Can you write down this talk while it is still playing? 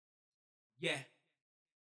Yeah.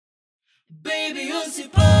 Baby,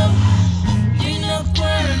 usipo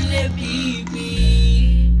ninakuwa na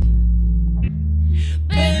bibi.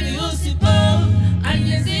 Baby, usipo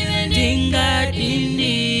anyezile ndinga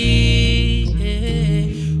dini.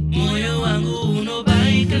 Moyo wangu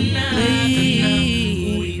unobaika na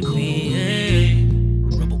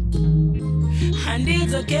and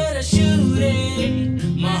it's okay to shoot it.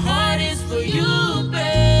 My heart is for you,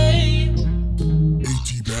 babe.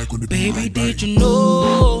 Baby, did you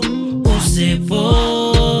know? Usipo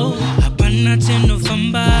hapana tena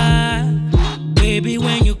famba. Baby,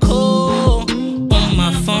 when you call on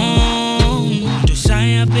my phone,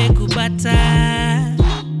 tusaya bekubata.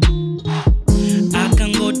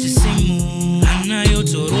 Akangoti simu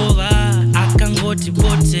anayotoroga, akangoti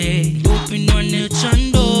bote upinwane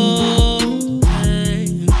chando.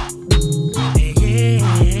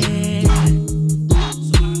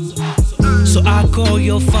 So I call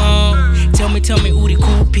your phone, tell me uri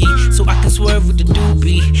kupi, so I can swerve with the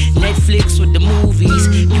doobie. Netflix with the movies,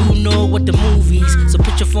 you know what the movies. So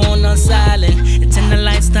put your phone on silent and turn the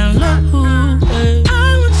lights down low.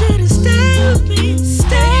 I want you to stay with me,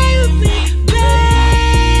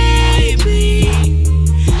 baby.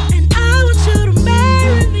 And I want you to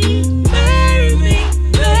marry me, baby.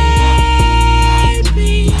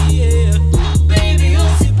 Yeah. Baby,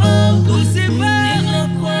 usipo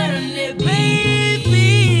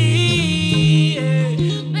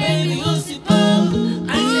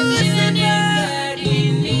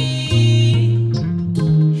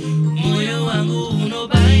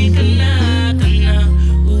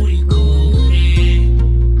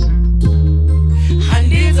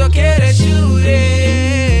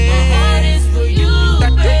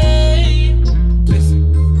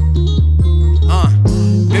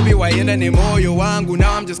moyo wangu,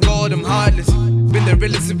 now I'm just cold, I'm heartless. Been the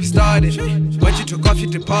realest since we started. Once you took off, you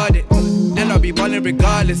departed. And I'll be ballin'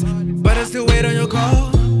 regardless, but I still wait on your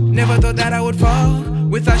call. Never thought that I would fall.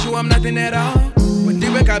 Without you, I'm nothing at all. When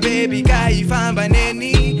you wake up, baby, guy, you find by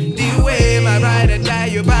nanny. The way my ride or die,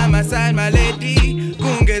 you by my side, my lady.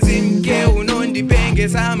 Kungezimke unondi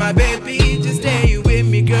penges, I'm my baby. Just stay with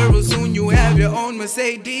me, girl, soon you have your own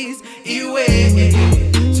Mercedes.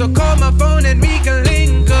 Iwe. So call my phone and we can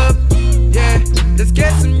link up. Yeah, let's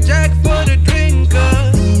get some Jack for the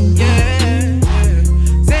drinker. Yeah.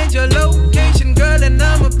 Send your location, girl, and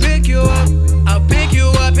I'ma pick you up. I'll pick you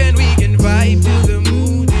up and we can vibe till the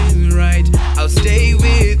mood is right. I'll stay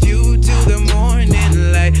with you till the morning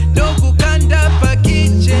light. No kukanda pa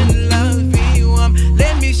kitchen, love you.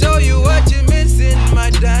 Let me show you what you're missing, my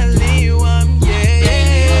darling.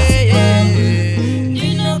 Yeah.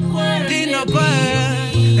 Dino Quara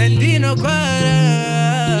and Dino Quara.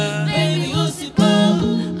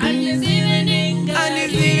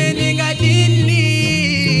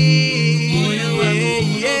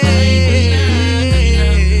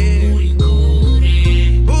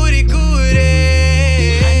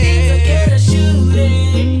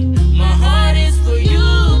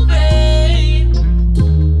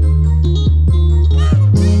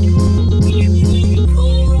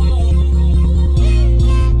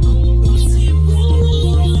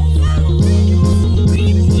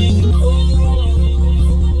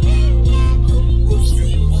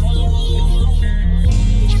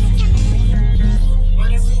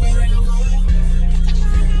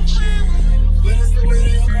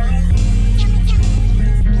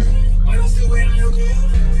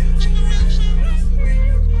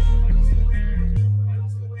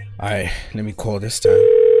 Alright, let me call this time.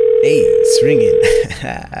 Hey, it's ringing.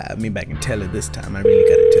 Me back and tell her this time. I really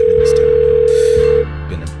gotta tell her this time.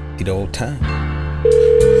 Been a the whole time.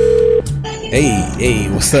 Hey,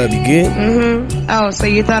 what's up? You good? Oh, so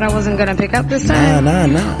you thought I wasn't gonna pick up this time? Nah.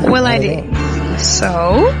 Well, I did.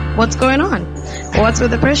 So, what's going on? What's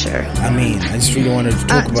with the pressure? I mean, I just really wanted to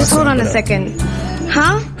talk about just hold on a second.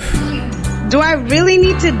 Huh? Do I really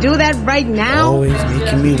need to do that right now? Always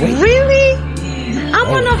making me wait. Really? I'm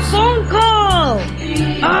on a phone call.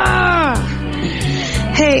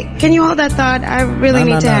 Hey, can you hold that thought? I really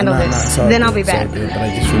need to handle this. Then I'll be back.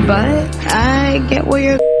 But I get where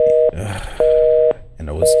you're. And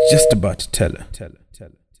I was just about to tell her.